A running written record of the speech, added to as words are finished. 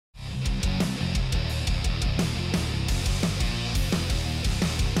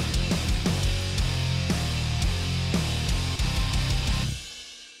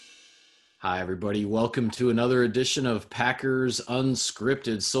Hi, everybody. Welcome to another edition of Packers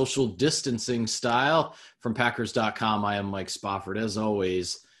Unscripted, social distancing style from Packers.com. I am Mike Spofford, as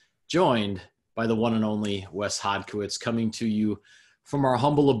always, joined by the one and only Wes Hodkiewicz, coming to you from our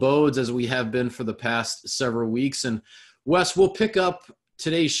humble abodes as we have been for the past several weeks. And Wes, we'll pick up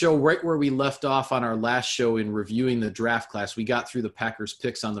today's show right where we left off on our last show in reviewing the draft class. We got through the Packers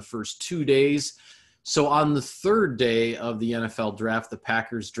picks on the first 2 days. So on the third day of the NFL draft, the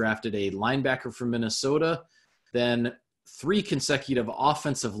Packers drafted a linebacker from Minnesota, then 3 consecutive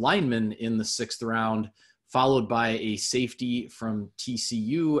offensive linemen in the 6th round, followed by a safety from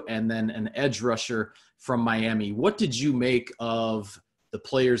TCU, and then an edge rusher from Miami. What did you make of the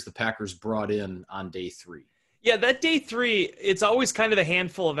players the Packers brought in on day 3? Yeah, that day 3, it's always kind of a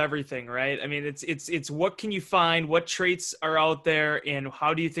handful of everything, right? I mean, it's what can you find, what traits are out there, and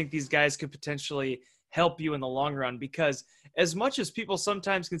how do you think these guys could potentially help you in the long run? Because as much as people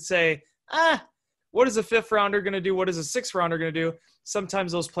sometimes can say, what is a 5th rounder going to do? What is a 6th rounder going to do?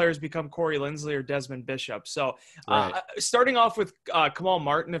 Sometimes those players become Corey Linsley or Desmond Bishop. So Right. Starting off with Kamal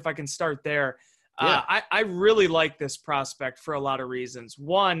Martin, if I can start there, Yeah. I really like this prospect for a lot of reasons.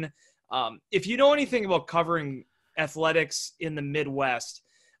 One, if you know anything about covering athletics in the Midwest,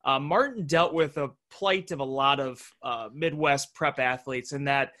 Martin dealt with a plight of a lot of Midwest prep athletes in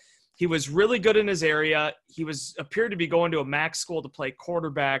that he was really good in his area. He appeared to be going to a MAC school to play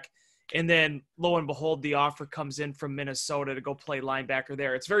quarterback. And then lo and behold, the offer comes in from Minnesota to go play linebacker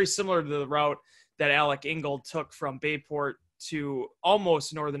there. It's very similar to the route that Alec Ingold took from Bayport to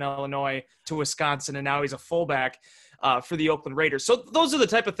almost Northern Illinois to Wisconsin. And now he's a fullback for the Oakland Raiders. So those are the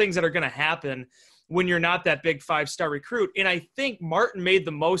type of things that are going to happen when you're not that big 5-star recruit. And I think Martin made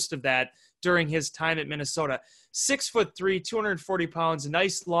the most of that during his time at Minnesota. 6'3", 240 pounds,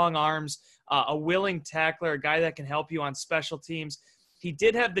 nice long arms, a willing tackler, a guy that can help you on special teams. He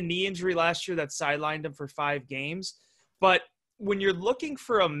did have the knee injury last year that sidelined him for 5 games. But when you're looking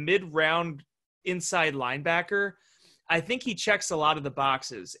for a mid-round inside linebacker, I think he checks a lot of the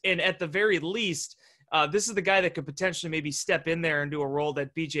boxes. And at the very least, this is the guy that could potentially maybe step in there and do a role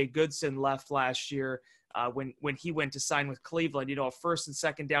that B.J. Goodson left last year when he went to sign with Cleveland, a 1st and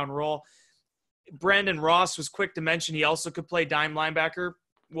 2nd down role. Brandon Ross was quick to mention he also could play dime linebacker.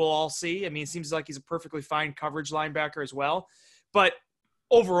 We'll all see. I mean, it seems like he's a perfectly fine coverage linebacker as well. But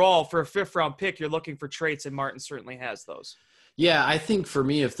overall, for a 5th-round pick, you're looking for traits, and Martin certainly has those. Yeah, I think for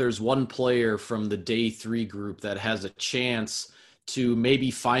me, if there's one player from the day 3 group that has a chance to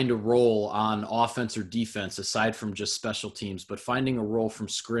maybe find a role on offense or defense, aside from just special teams, but finding a role from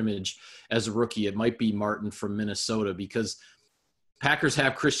scrimmage as a rookie, it might be Martin from Minnesota, because Packers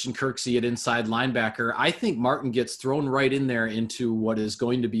have Christian Kirksey at inside linebacker. I think Martin gets thrown right in there into what is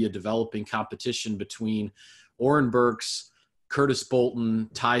going to be a developing competition between Oren Burks, Curtis Bolton,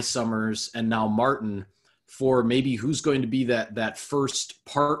 Ty Summers, and now Martin for maybe who's going to be that first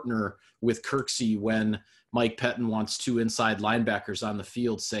partner with Kirksey when Mike Pettin wants 2 inside linebackers on the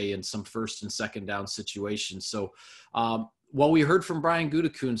field, say in some 1st and 2nd down situations. So what we heard from Brian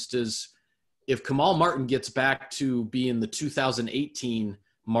Gutekunst is if Kamal Martin gets back to being the 2018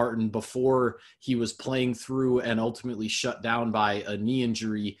 Martin before he was playing through and ultimately shut down by a knee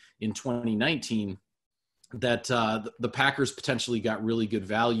injury in 2019, that the Packers potentially got really good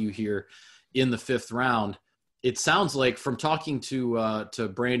value here in the 5th round. It sounds like from talking to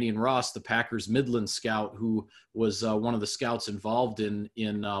Brandon Ross, the Packers Midland scout, who was one of the scouts involved in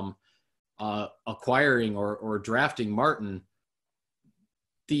acquiring or drafting Martin,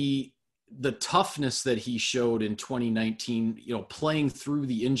 the toughness that he showed in 2019, playing through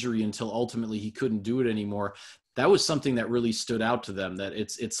the injury until ultimately he couldn't do it anymore, that was something that really stood out to them. That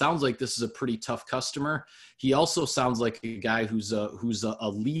it sounds like this is a pretty tough customer. He also sounds like a guy who's a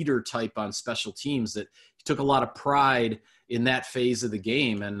leader type on special teams, that he took a lot of pride in that phase of the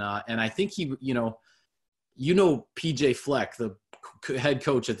game. And I think he, PJ Fleck, the head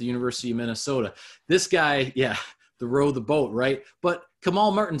coach at the University of Minnesota, this guy, the row the boat, right? But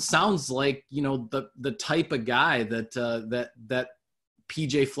Kamal Martin sounds like, the type of guy that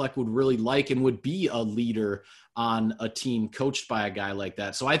PJ Fleck would really like and would be a leader on a team coached by a guy like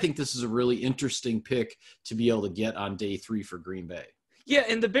that. So I think this is a really interesting pick to be able to get on day 3 for Green Bay. Yeah,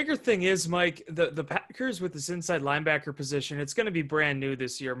 and the bigger thing is, Mike, the Packers with this inside linebacker position, it's going to be brand new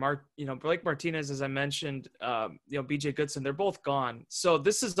this year. Blake Martinez, as I mentioned, B.J. Goodson, they're both gone. So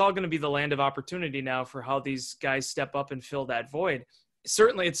this is all going to be the land of opportunity now for how these guys step up and fill that void.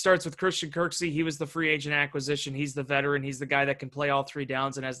 Certainly it starts with Christian Kirksey. He was the free agent acquisition. He's the veteran. He's the guy that can play all 3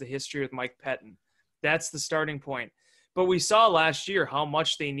 downs and has the history with Mike Pettin. That's the starting point. But we saw last year how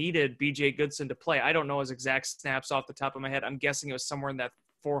much they needed B.J. Goodson to play. I don't know his exact snaps off the top of my head. I'm guessing it was somewhere in that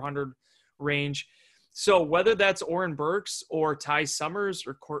 400 range. So whether that's Oren Burks or Ty Summers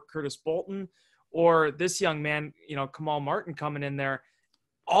or Curtis Bolton or this young man, Kamal Martin coming in there,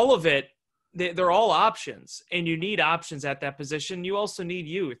 all of it, they're all options, and you need options at that position. You also need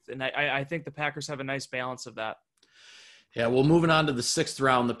youth, and I think the Packers have a nice balance of that. Yeah, well, moving on to the 6th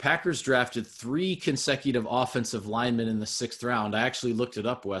round, the Packers drafted 3 consecutive offensive linemen in the 6th round. I actually looked it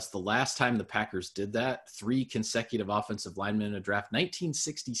up, Wes. The last time the Packers did that, 3 consecutive offensive linemen in a draft,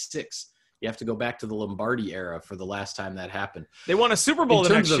 1966. You have to go back to the Lombardi era for the last time that happened. They won a Super Bowl the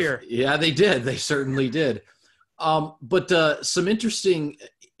next year. Yeah, they did. They certainly did. But some interesting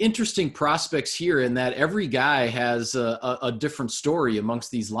prospects here in that every guy has a different story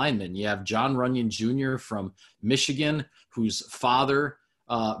amongst these linemen. You have John Runyon Jr. from Michigan, whose father,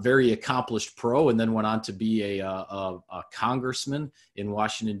 very accomplished pro, and then went on to be a congressman in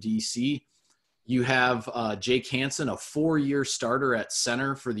Washington, D.C. You have Jake Hansen, a 4-year starter at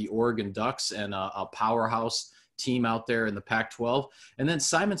center for the Oregon Ducks and a powerhouse team out there in the Pac-12. And then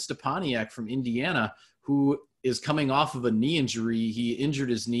Simon Stepaniak from Indiana, who is coming off of a knee injury. He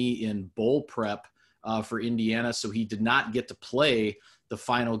injured his knee in bowl prep for Indiana, so he did not get to play the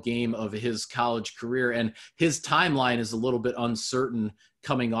final game of his college career. And his timeline is a little bit uncertain,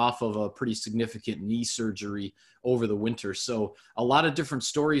 coming off of a pretty significant knee surgery over the winter. So a lot of different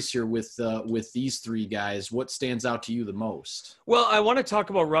stories here with these 3 guys. What stands out to you the most? Well, I want to talk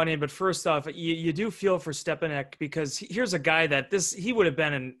about Runyon, but first off, you do feel for Stepanek, because here's a guy that he would have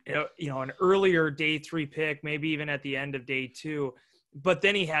been an earlier day 3 pick, maybe even at the end of day 2. But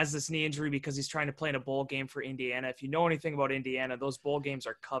then he has this knee injury because he's trying to play in a bowl game for Indiana. If you know anything about Indiana, those bowl games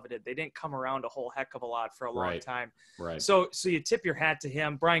are coveted. They didn't come around a whole heck of a lot for a long time. Right. So you tip your hat to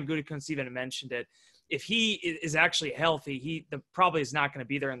him. Brian Gutekunst even mentioned it. If he is actually healthy, he probably is not going to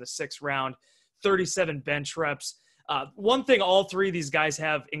be there in the 6th round. 37 bench reps. One thing all 3 of these guys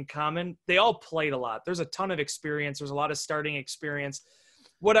have in common, they all played a lot. There's a ton of experience. There's a lot of starting experience.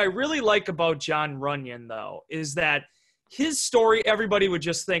 What I really like about John Runyon, though, is that his story, everybody would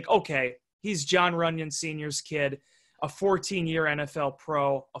just think, okay, he's John Runyon Sr.'s kid, a 14-year NFL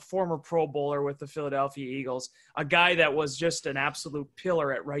pro, a former Pro Bowler with the Philadelphia Eagles, a guy that was just an absolute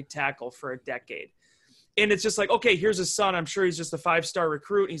pillar at right tackle for a decade. And it's just like, okay, here's his son. I'm sure he's just a 5-star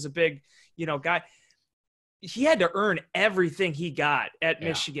recruit. He's a big, guy. He had to earn everything he got at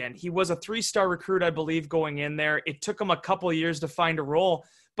Michigan. He was a 3-star recruit, I believe, going in there. It took him a couple of years to find a role,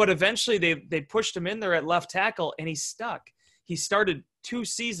 but eventually they pushed him in there at left tackle, and he stuck. He started 2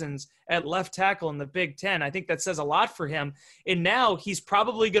 seasons at left tackle in the Big Ten. I think that says a lot for him. And now he's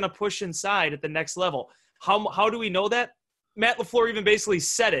probably going to push inside at the next level. How do we know that? Matt LaFleur even basically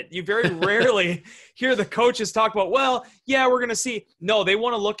said it. You very rarely hear the coaches talk about, well, yeah, we're going to see. No, they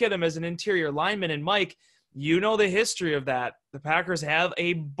want to look at him as an interior lineman. And Mike, you know the history of that. The Packers have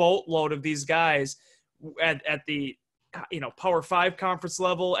a boatload of these guys at the Power 5 conference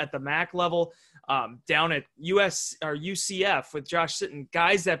level, at the MAC level, down at UCF with Josh Sitton,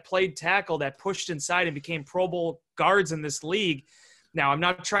 guys that played tackle, that pushed inside and became Pro Bowl guards in this league. Now, I'm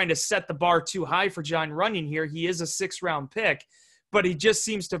not trying to set the bar too high for John Runyon here. He is a 6th-round pick, but he just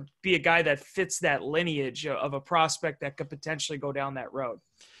seems to be a guy that fits that lineage of a prospect that could potentially go down that road.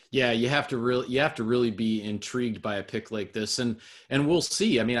 Yeah, you have to really be intrigued by a pick like this, and we'll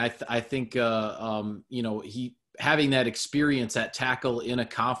see. I mean, I think he having that experience at tackle in a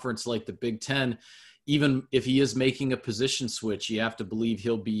conference like the Big Ten, even if he is making a position switch, you have to believe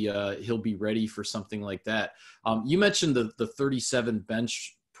he'll be ready for something like that. You mentioned the 37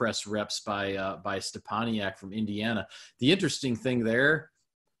 bench press reps by Stepaniak from Indiana. The interesting thing there,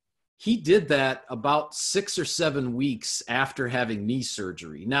 he did that about 6 or 7 weeks after having knee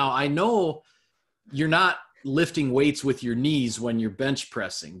surgery. Now, I know you're not lifting weights with your knees when you're bench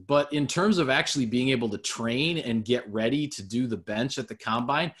pressing, but in terms of actually being able to train and get ready to do the bench at the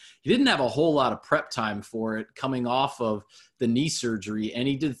combine, he didn't have a whole lot of prep time for it coming off of the knee surgery, and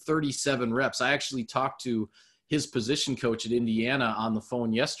he did 37 reps. I actually talked to his position coach at Indiana on the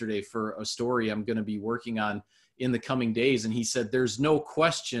phone yesterday for a story I'm going to be working on in the coming days, and he said there's no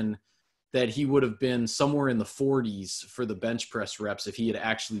question that he would have been somewhere in the 40s for the bench press reps if he had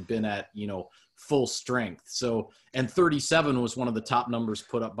actually been at, full strength. So, and 37 was one of the top numbers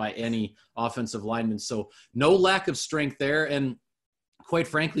put up by any offensive lineman. So no lack of strength there. And quite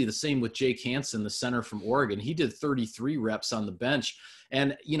frankly, the same with Jake Hansen, the center from Oregon. He did 33 reps on the bench.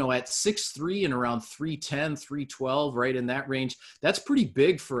 And, at 6'3" and around 310, 312, right in that range, that's pretty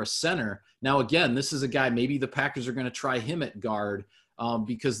big for a center. Now, again, this is a guy, maybe the Packers are going to try him at guard,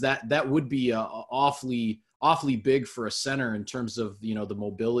 because that would be a awfully awfully big for a center in terms of, you know, the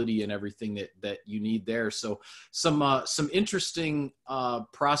mobility and everything that you need there. So some interesting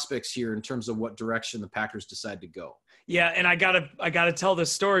prospects here in terms of what direction the Packers decide to go. Yeah, and I gotta tell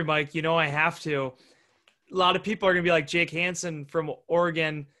this story, Mike. You know, I have to. A lot of people are gonna be like Jake Hansen from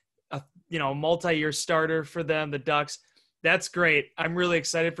Oregon, multi-year starter for them, the Ducks. That's great. I'm really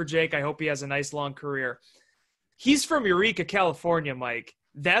excited for Jake. I hope he has a nice long career. He's from Eureka, California, Mike.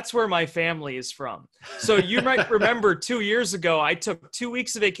 That's where my family is from. So you might remember 2 years ago, I took 2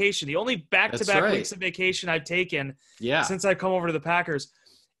 weeks of vacation, the only back-to-back weeks of vacation I've taken since I've come over to the Packers.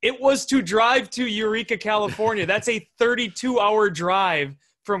 It was to drive to Eureka, California. That's a 32-hour drive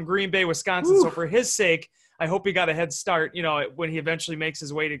from Green Bay, Wisconsin. Woo. So for his sake, I hope he got a head start, when he eventually makes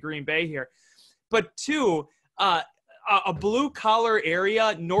his way to Green Bay here. But two, a blue-collar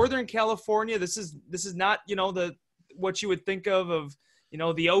area, Northern California. This is not, what you would think of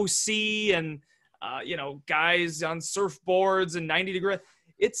the OC and, guys on surfboards and 90 degrees.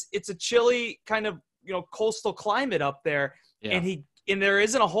 It's a chilly kind of, coastal climate up there. Yeah. And there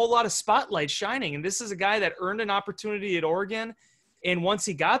isn't a whole lot of spotlight shining. And this is a guy that earned an opportunity at Oregon. And once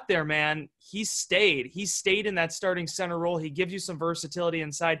he got there, man, he stayed. He stayed in that starting center role. He gives you some versatility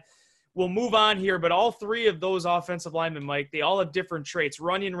inside. We'll move on here, but all three of those offensive linemen, Mike, they all have different traits.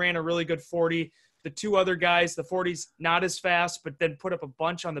 Runyon ran a really good 40. The two other guys, the 40's not as fast, but then put up a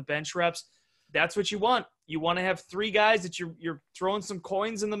bunch on the bench reps. That's what you want. You want to have three guys that you're throwing some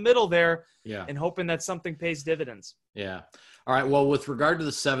coins in the middle there and hoping that something pays dividends. Yeah. All right. Well, with regard to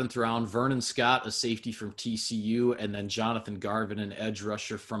the 7th round, Vernon Scott, a safety from TCU, and then Jonathan Garvin, an edge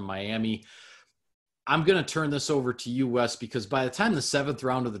rusher from Miami. I'm going to turn this over to you, Wes, because by the time the 7th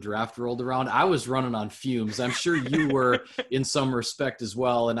round of the draft rolled around, I was running on fumes. I'm sure you were in some respect as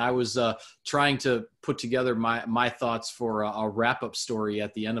well. And I was trying to put together my thoughts for a wrap-up story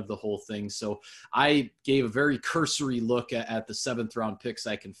at the end of the whole thing. So I gave a very cursory look at the 7th round picks,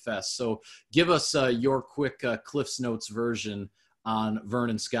 I confess. So give us your quick Cliff's Notes version on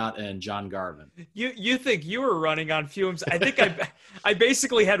Vernon Scott and John Garvin. You think you were running on fumes? I think I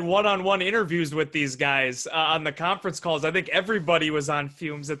basically had one-on-one interviews with these guys on the conference calls. I think everybody was on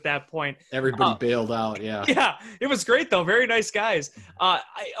fumes at that point. Everybody bailed out. Yeah. Yeah. It was great though. Very nice guys. I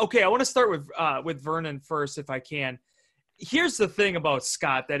want to start with Vernon first, if I can. Here's the thing about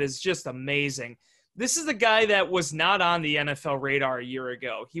Scott that is just amazing. This is a guy that was not on the NFL radar a year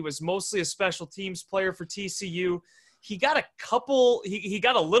ago. He was mostly a special teams player for TCU. He got he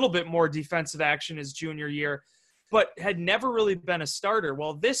got a little bit more defensive action his junior year, but had never really been a starter.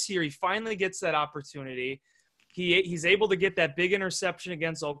 Well, this year he finally gets that opportunity. He's able to get that big interception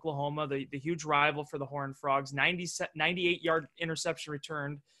against Oklahoma, the huge rival for the Horned Frogs, 98-yard interception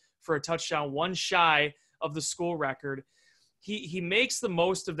returned for a touchdown, one shy of the school record. He makes the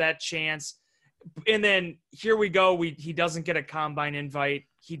most of that chance. And then here we go. He doesn't get a combine invite.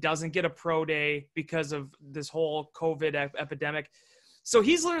 He doesn't get a pro day because of this whole COVID epidemic. So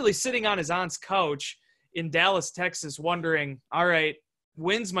he's literally sitting on his aunt's couch in Dallas, Texas, wondering, all right,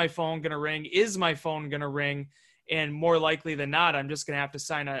 when's my phone going to ring? Is my phone going to ring? And more likely than not, I'm just going to have to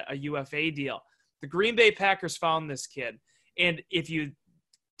sign a UFA deal. The Green Bay Packers found this kid. And if you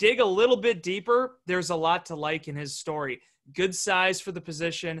dig a little bit deeper, there's a lot to like in his story. Good size for the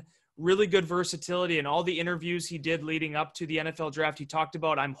position, really good versatility. And all the interviews he did leading up to the NFL draft, he talked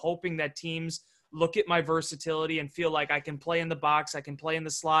about, I'm hoping that teams look at my versatility and feel like I can play in the box, I can play in the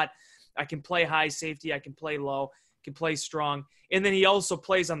slot, I can play high safety, I can play low, can play strong. And then he also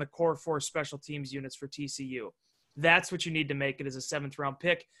plays on the core 4 special teams units for TCU. That's what you need to make it as a 7th round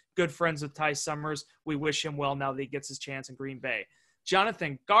pick. Good friends with Ty Summers. We wish him well now that he gets his chance in Green Bay.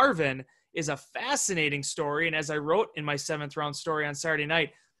 Jonathan Garvin is a fascinating story. And as I wrote in my 7th round story on Saturday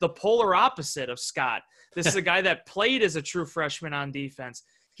night, the polar opposite of Scott. This is a guy that played as a true freshman on defense.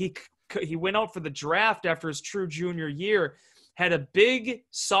 He went out for the draft after his true junior year, had a big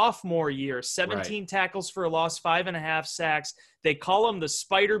sophomore year, 17 tackles for a loss, 5.5 sacks. They call him the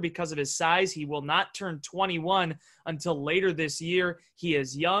Spider because of his size. He will not turn 21 until later this year. He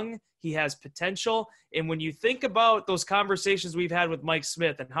is young. He has potential. And when you think about those conversations we've had with Mike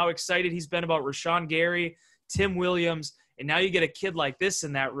Smith and how excited he's been about Rashawn Gary, Tim Williams, and now you get a kid like this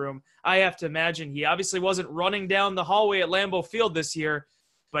in that room, I have to imagine he obviously wasn't running down the hallway at Lambeau Field this year,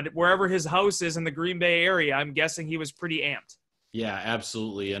 but wherever his house is in the Green Bay area, I'm guessing he was pretty amped. Yeah,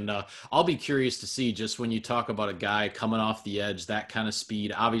 absolutely. And I'll be curious to see, just when you talk about a guy coming off the edge, that kind of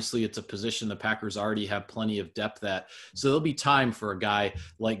speed. Obviously, it's a position the Packers already have plenty of depth at. So there'll be time for a guy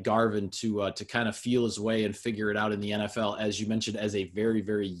like Garvin to kind of feel his way and figure it out in the NFL, as you mentioned, as a very,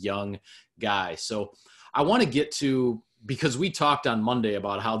 very young guy. So I want to get to because we talked on Monday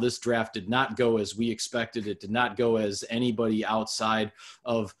about how this draft did not go as we expected. It did not go as anybody outside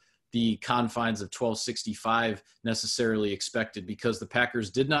of the confines of 1265 necessarily expected, because the Packers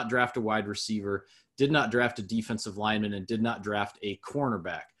did not draft a wide receiver, did not draft a defensive lineman, and did not draft a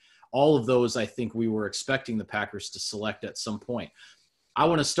cornerback. All of those, I think we were expecting the Packers to select at some point. I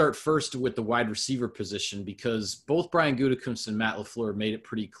want to start first with the wide receiver position, because both Brian Gutekunst and Matt LaFleur made it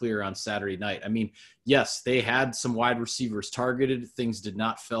pretty clear on Saturday night. I mean, yes, they had some wide receivers targeted. Things did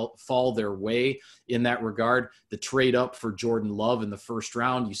not fall their way in that regard. The trade up for Jordan Love in the first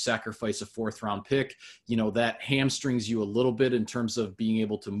round, you sacrifice a fourth-round pick. That hamstrings you a little bit in terms of being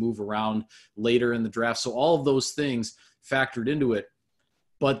able to move around later in the draft. So all of those things factored into it.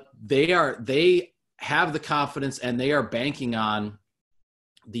 But they have the confidence, and they are banking on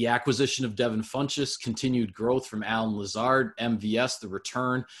the acquisition of Devin Funchess, continued growth from Allen Lazard, MVS, the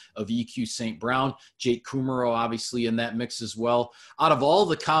return of EQ St. Brown, Jake Kumerow obviously in that mix as well. Out of all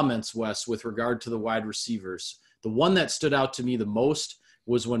the comments, Wes, with regard to the wide receivers, the one that stood out to me the most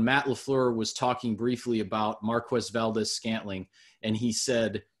was when Matt LaFleur was talking briefly about Marquez Valdes-Scantling, and he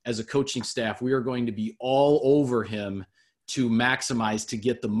said, as a coaching staff, we are going to be all over him to maximize, to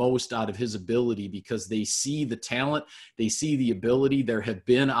get the most out of his ability, because they see the talent, they see the ability. There have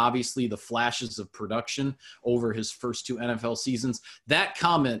been obviously the flashes of production over his first 2 NFL seasons. That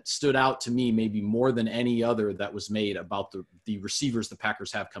comment stood out to me maybe more than any other that was made about the receivers the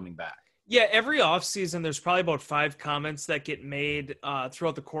Packers have coming back. Yeah, every offseason, there's probably about 5 comments that get made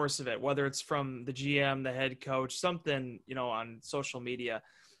throughout the course of it, whether it's from the GM, the head coach, something, on social media.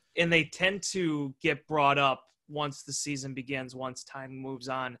 And they tend to get brought up once the season begins, once time moves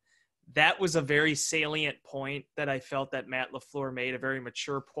on. That was a very salient point that I felt that Matt LaFleur made, a very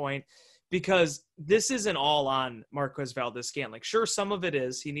mature point, because this isn't all on Marquez Valdes-Scantling. Sure, some of it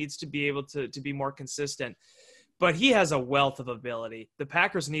is. He needs to be able to be more consistent, but he has a wealth of ability. The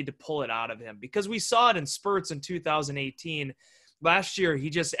Packers need to pull it out of him, because we saw it in spurts in 2018. Last year, he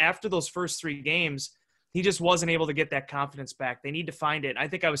just, after those first 3 games, he just wasn't able to get that confidence back. They need to find it. I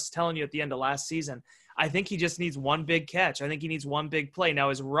think I was telling you at the end of last season, I think he just needs one big catch. I think he needs one big play. Now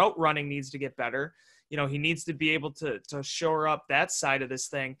his route running needs to get better. He needs to be able to shore up that side of this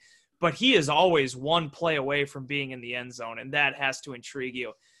thing. But he is always one play away from being in the end zone, and that has to intrigue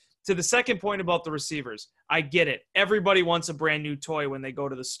you. To the second point about the receivers, I get it. Everybody wants a brand new toy when they go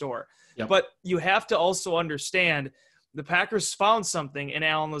to the store. Yep. But you have to also understand the Packers found something in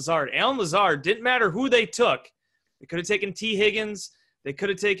Allen Lazard. Allen Lazard, didn't matter who they took. They could have taken T. Higgins. They could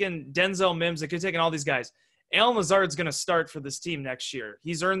have taken Denzel Mims. They could have taken all these guys. Allen Lazard's going to start for this team next year.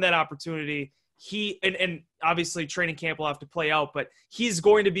 He's earned that opportunity. And obviously training camp will have to play out, but he's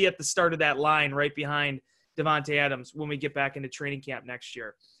going to be at the start of that line right behind Davante Adams when we get back into training camp next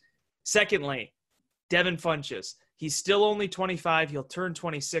year. Secondly, Devin Funchess. He's still only 25. He'll turn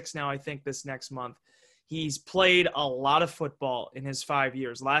 26 now, I think, this next month. He's played a lot of football in his 5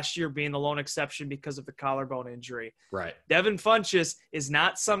 years, last year being the lone exception because of the collarbone injury. Right. Devin Funchess is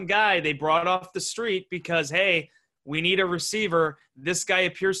not some guy they brought off the street because, hey, we need a receiver. This guy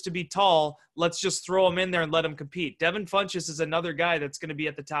appears to be tall. Let's just throw him in there and let him compete. Devin Funchess is another guy that's going to be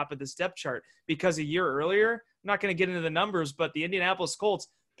at the top of this depth chart, because a year earlier, I'm not going to get into the numbers, but the Indianapolis Colts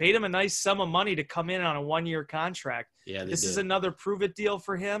paid him a nice sum of money to come in on a 1-year contract. Yeah, this is another prove-it deal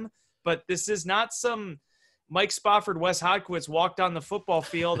for him. But this is not some Mike Spofford, Wes Hodkiewicz walked on the football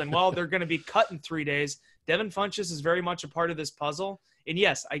field and, well, they're going to be cut in 3 days. Devin Funchess is very much a part of this puzzle. And,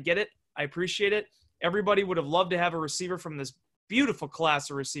 yes, I get it. I appreciate it. Everybody would have loved to have a receiver from this beautiful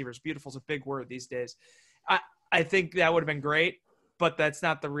class of receivers. Beautiful is a big word these days. I think that would have been great, but that's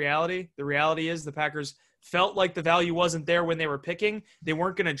not the reality. The reality is the Packers felt like the value wasn't there when they were picking. They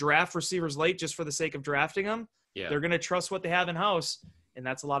weren't going to draft receivers late just for the sake of drafting them. Yeah. They're going to trust what they have in-house. And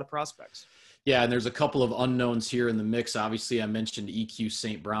that's a lot of prospects. Yeah, and there's a couple of unknowns here in the mix. Obviously, I mentioned EQ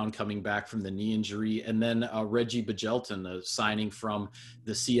St. Brown coming back from the knee injury, and then Reggie Bajelton, signing from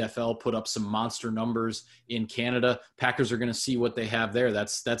the CFL, put up some monster numbers in Canada. Packers are going to see what they have there.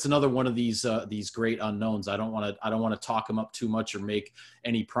 That's another one of these great unknowns. I don't want to talk him up too much or make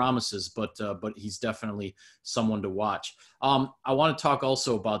any promises, but he's definitely someone to watch. I want to talk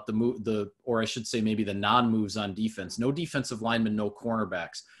also about or I should say maybe the non-moves on defense. No defensive linemen, no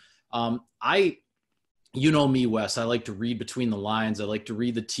cornerbacks. You know me, Wes, I like to read between the lines. I like to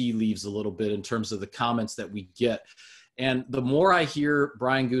read the tea leaves a little bit in terms of the comments that we get. And the more I hear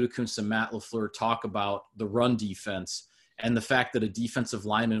Brian Gutekunst and Matt LaFleur talk about the run defense and the fact that a defensive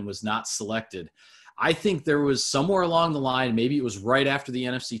lineman was not selected, I think there was somewhere along the line, maybe it was right after the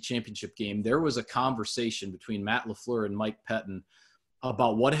NFC Championship game, there was a conversation between Matt LaFleur and Mike Pettin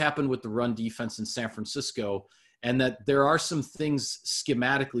about what happened with the run defense in San Francisco and that there are some things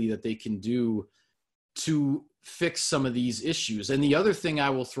schematically that they can do to fix some of these issues. And the other thing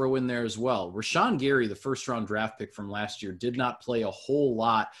I will throw in there as well, Rashawn Gary, the first-round draft pick from last year, did not play a whole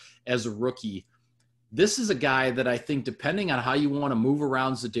lot as a rookie. This is a guy that I think, depending on how you want to move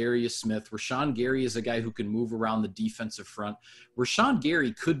around Za'Darius Smith, Rashawn Gary is a guy who can move around the defensive front. Rashawn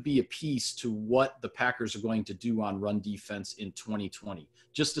Gary could be a piece to what the Packers are going to do on run defense in 2020.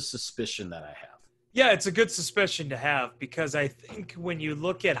 Just a suspicion that I have. Yeah, it's a good suspicion to have, because I think when you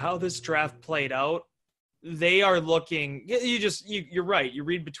look at how this draft played out, they are looking, you're right. You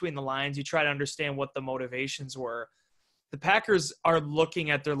read between the lines, you try to understand what the motivations were. The Packers are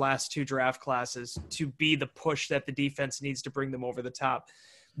looking at their last two draft classes to be the push that the defense needs to bring them over the top.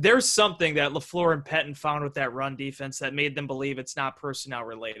 There's something that LaFleur and Pettine found with that run defense that made them believe it's not personnel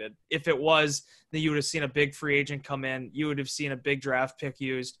related. If it was, then you would have seen a big free agent come in. You would have seen a big draft pick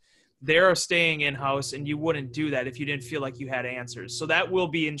used. They're staying in-house, and you wouldn't do that if you didn't feel like you had answers. So that will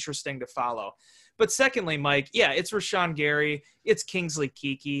be interesting to follow. But secondly, Mike, yeah, it's Rashawn Gary. It's Kingsley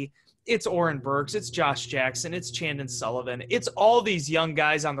Keke. It's Oren Burks, it's Josh Jackson, it's Chandon Sullivan. It's all these young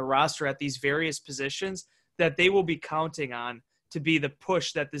guys on the roster at these various positions that they will be counting on to be the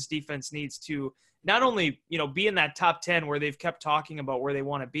push that this defense needs to not only, be in that top 10 where they've kept talking about where they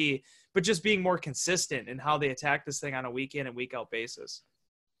want to be, but just being more consistent in how they attack this thing on a week in and week out basis.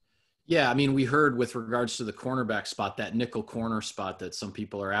 Yeah, I mean, we heard with regards to the cornerback spot, that nickel corner spot that some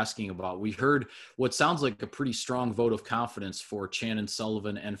people are asking about, we heard what sounds like a pretty strong vote of confidence for Chandon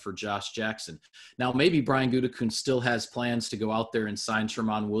Sullivan and for Josh Jackson. Now, maybe Brian Gutekunst still has plans to go out there and sign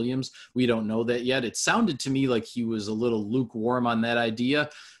Tramon Williams. We don't know that yet. It sounded to me like he was a little lukewarm on that idea,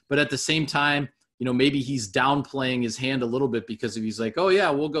 but at the same time, maybe he's downplaying his hand a little bit, because if he's like, oh yeah,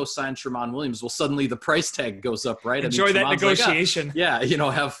 we'll go sign Tramon Williams, well, suddenly the price tag goes up, right? Enjoy that negotiation.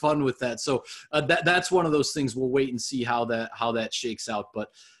 Like, have fun with that. So that's one of those things. We'll wait and see how that shakes out. But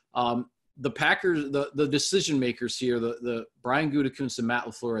the Packers, the decision makers here, the Brian Gutekunst and Matt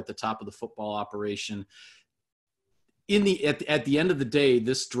LaFleur at the top of the football operation, at the end of the day,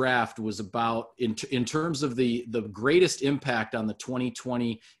 this draft was about, in terms of the greatest impact on the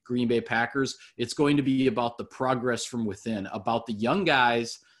 2020 Green Bay Packers, it's going to be about the progress from within, about the young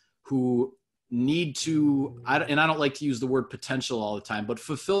guys who need to, and I don't like to use the word potential all the time, but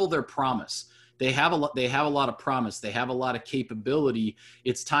fulfill their promise. They have a lot of promise. They have a lot of capability.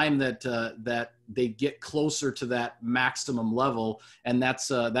 It's time that they get closer to that maximum level, and that's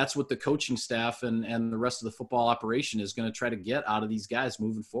what the coaching staff and the rest of the football operation is going to try to get out of these guys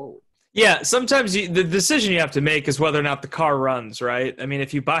moving forward. Yeah, sometimes the decision you have to make is whether or not the car runs, right? I mean,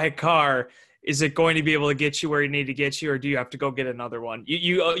 if you buy a car, is it going to be able to get you where you need to get you, or do you have to go get another one?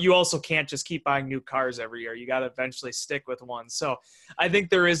 You also can't just keep buying new cars every year. You got to eventually stick with one. So I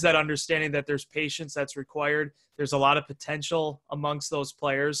think there is that understanding that there's patience that's required. There's a lot of potential amongst those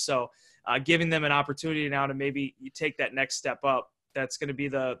players. So giving them an opportunity now to maybe you take that next step up, that's going to be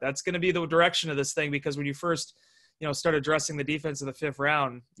the direction of this thing. Because when you first start addressing the defense in the 5th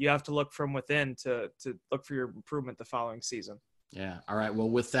round, you have to look from within to look for your improvement the following season. Yeah. All right. Well,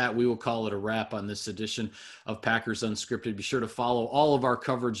 with that, we will call it a wrap on this edition of Packers Unscripted. Be sure to follow all of our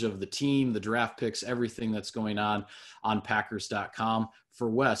coverage of the team, the draft picks, everything that's going on Packers.com. For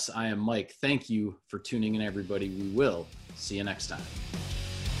Wes, I am Mike. Thank you for tuning in, everybody. We will see you next time.